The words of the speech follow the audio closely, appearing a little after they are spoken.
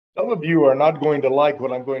Some of you are not going to like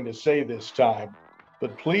what I'm going to say this time,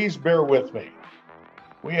 but please bear with me.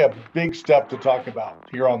 We have big stuff to talk about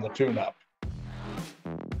here on the Tune Up.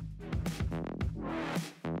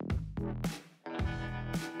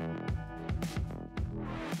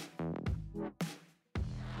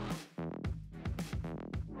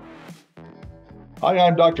 Hi,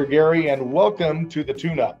 I'm Dr. Gary, and welcome to the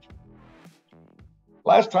Tune Up.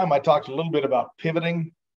 Last time I talked a little bit about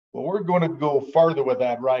pivoting, but we're going to go farther with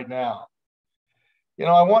that right now.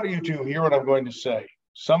 I want you to hear what I'm going to say.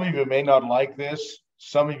 Some of you may not like this.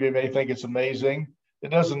 Some of you may think it's amazing. It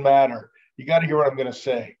doesn't matter. You got to hear what I'm going to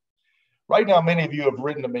say. Right now, many of you have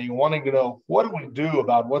written to me wanting to know, what do we do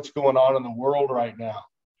about what's going on in the world right now?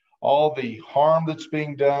 All the harm that's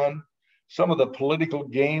being done, some of the political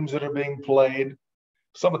games that are being played,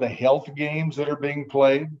 some of the health games that are being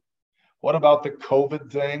played. What about the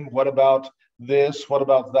COVID thing? What about this? What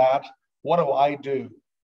about that? What do I do?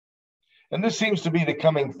 And this seems to be the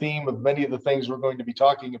coming theme of many of the things we're going to be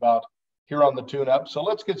talking about here on the Tune Up. So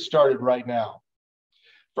let's get started right now.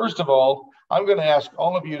 First of all, I'm going to ask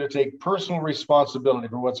all of you to take personal responsibility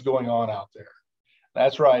for what's going on out there.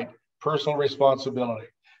 That's right, personal responsibility.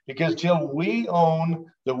 Because till we own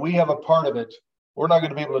that we have a part of it, we're not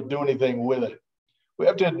going to be able to do anything with it. We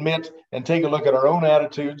have to admit and take a look at our own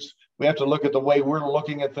attitudes. We have to look at the way we're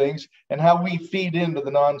looking at things and how we feed into the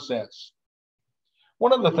nonsense.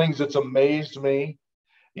 One of the things that's amazed me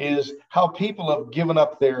is how people have given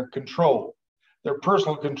up their control, their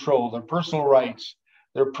personal control, their personal rights,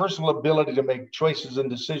 their personal ability to make choices and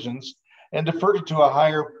decisions, and deferred it to a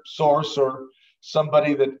higher source or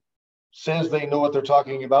somebody that says they know what they're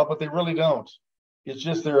talking about, but they really don't. It's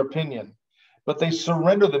just their opinion. But they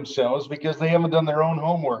surrender themselves because they haven't done their own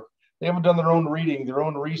homework. They haven't done their own reading, their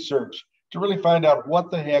own research to really find out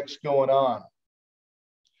what the heck's going on.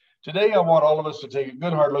 Today, I want all of us to take a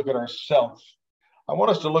good hard look at ourselves. I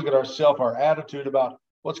want us to look at ourselves, our attitude about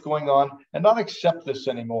what's going on, and not accept this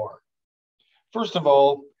anymore. First of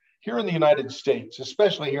all, here in the United States,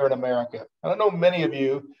 especially here in America, and I know many of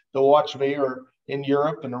you that watch me are in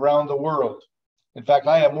Europe and around the world. In fact,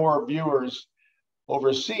 I have more viewers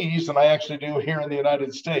overseas than I actually do here in the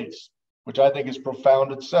United States, which I think is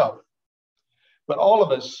profound itself. But all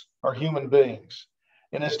of us are human beings,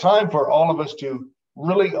 and it's time for all of us to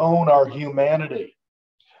really own our humanity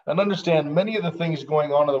and understand many of the things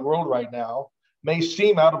going on in the world right now may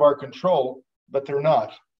seem out of our control, but they're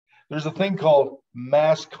not. There's a thing called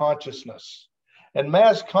mass consciousness. And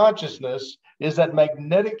mass consciousness is that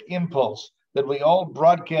magnetic impulse that we all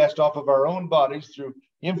broadcast off of our own bodies through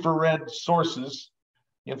infrared sources,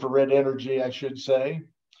 infrared energy, I should say,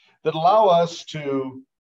 that allow us to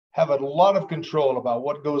have a lot of control about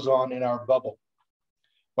what goes on in our bubble.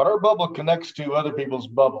 But our bubble connects to other people's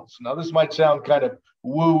bubbles. Now, this might sound kind of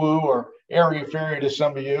woo-woo or airy-fairy to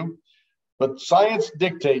some of you, but science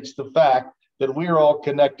dictates the fact that we are all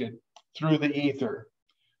connected through the ether,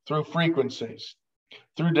 through frequencies,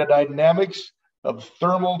 through the dynamics of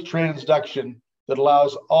thermal transduction that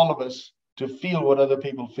allows all of us to feel what other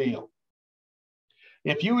people feel.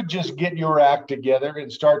 If you would just get your act together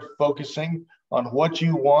and start focusing on what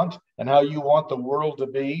you want and how you want the world to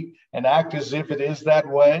be and act as if it is that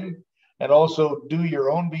way, and also do your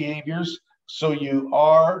own behaviors so you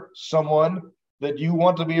are someone that you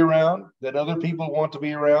want to be around, that other people want to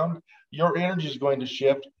be around, your energy is going to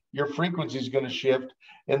shift, your frequency is going to shift,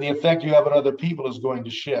 and the effect you have on other people is going to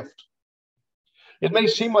shift. It may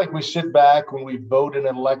seem like we sit back when we vote in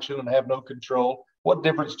an election and have no control. What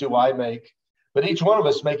difference do I make? But each one of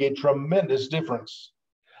us make a tremendous difference.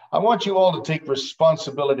 I want you all to take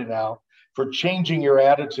responsibility now for changing your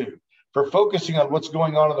attitude, for focusing on what's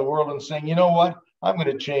going on in the world and saying, you know what, I'm going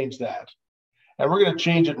to change that. And we're going to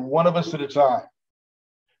change it one of us at a time.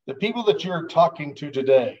 The people that you're talking to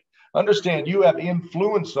today, understand you have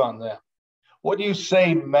influence on them. What you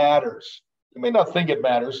say matters. You may not think it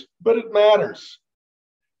matters, but it matters.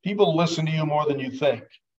 People listen to you more than you think.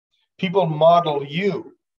 People model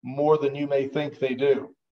you more than you may think they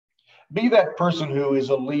do. Be that person who is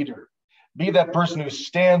a leader. Be that person who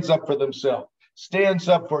stands up for themselves, stands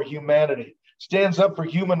up for humanity, stands up for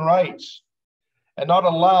human rights, and not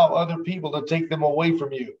allow other people to take them away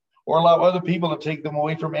from you or allow other people to take them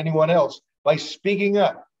away from anyone else by speaking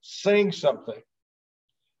up, saying something,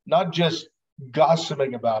 not just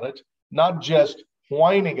gossiping about it, not just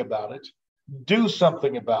whining about it. Do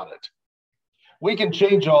something about it. We can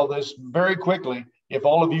change all this very quickly if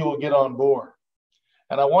all of you will get on board.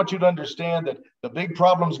 And I want you to understand that the big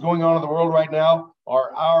problems going on in the world right now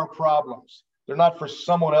are our problems. They're not for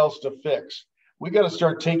someone else to fix. We got to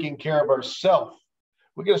start taking care of ourselves.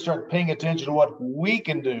 We got to start paying attention to what we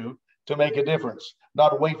can do to make a difference,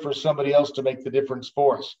 not wait for somebody else to make the difference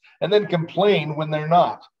for us, and then complain when they're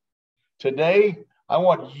not. Today, I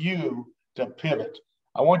want you to pivot.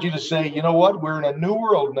 I want you to say, you know what? We're in a new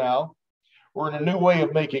world now. We're in a new way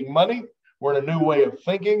of making money. We're in a new way of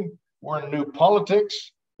thinking. We're in a new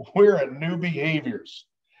politics. We're in new behaviors.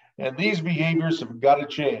 And these behaviors have got to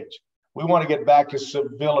change. We want to get back to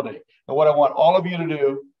civility. And what I want all of you to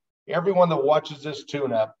do, everyone that watches this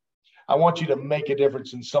tune-up, I want you to make a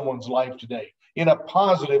difference in someone's life today in a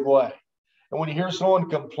positive way. And when you hear someone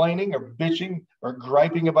complaining or bitching or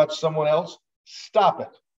griping about someone else, stop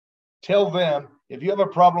it. Tell them, if you have a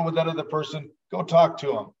problem with that other person, go talk to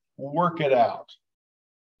them. Work it out.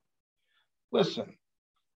 Listen,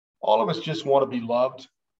 all of us just want to be loved.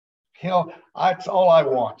 Hell, that's all I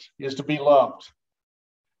want, is to be loved.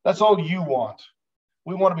 That's all you want.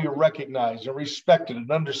 We want to be recognized and respected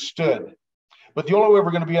and understood. But the only way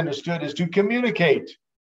we're going to be understood is to communicate.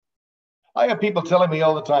 I have people telling me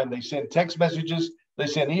all the time, they send text messages, they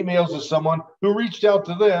send emails to someone who reached out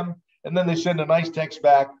to them, and then they send a nice text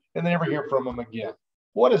back and they never hear from them again.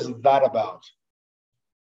 What is that about?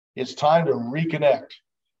 It's time to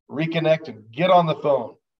reconnect and get on the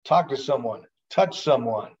phone, talk to someone, touch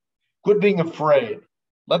someone. Quit being afraid.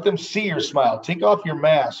 Let them see your smile. Take off your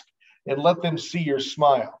mask and let them see your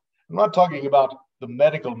smile. I'm not talking about the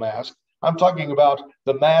medical mask. I'm talking about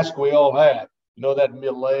the mask we all have. You know, that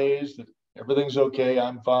malaise, that everything's okay,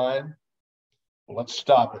 I'm fine. Well, let's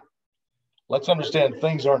stop it. Let's understand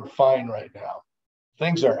things aren't fine right now.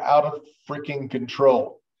 Things are out of freaking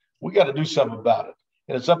control. We got to do something about it.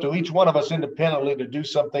 And it's up to each one of us independently to do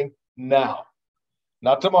something now.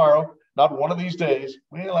 Not tomorrow, not one of these days.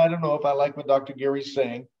 Well, I don't know if I like what Dr. Gary's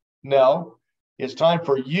saying. No, it's time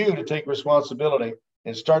for you to take responsibility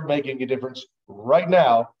and start making a difference right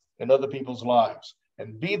now in other people's lives.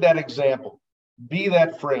 And be that example. Be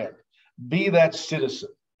that friend. Be that citizen.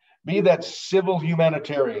 Be that civil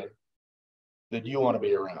humanitarian that you want to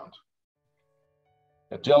be around.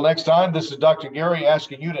 Until next time, this is Dr. Gary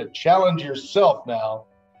asking you to challenge yourself now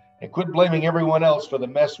and quit blaming everyone else for the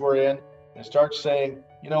mess we're in and start saying,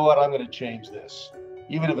 you know what, I'm going to change this,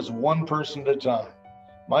 even if it's one person at a time.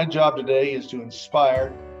 My job today is to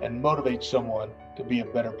inspire and motivate someone to be a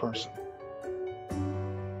better person.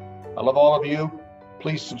 I love all of you.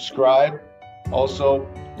 Please subscribe. Also,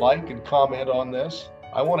 like and comment on this.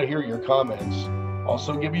 I want to hear your comments.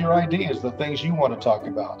 Also, give your ideas, the things you want to talk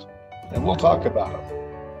about, and we'll talk about them.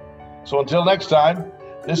 So until next time,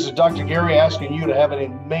 this is Dr. Gary asking you to have an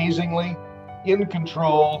amazingly in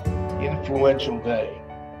control, influential day.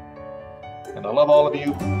 And I love all of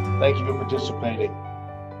you. Thank you for participating.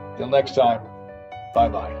 Till next time,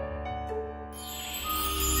 bye-bye.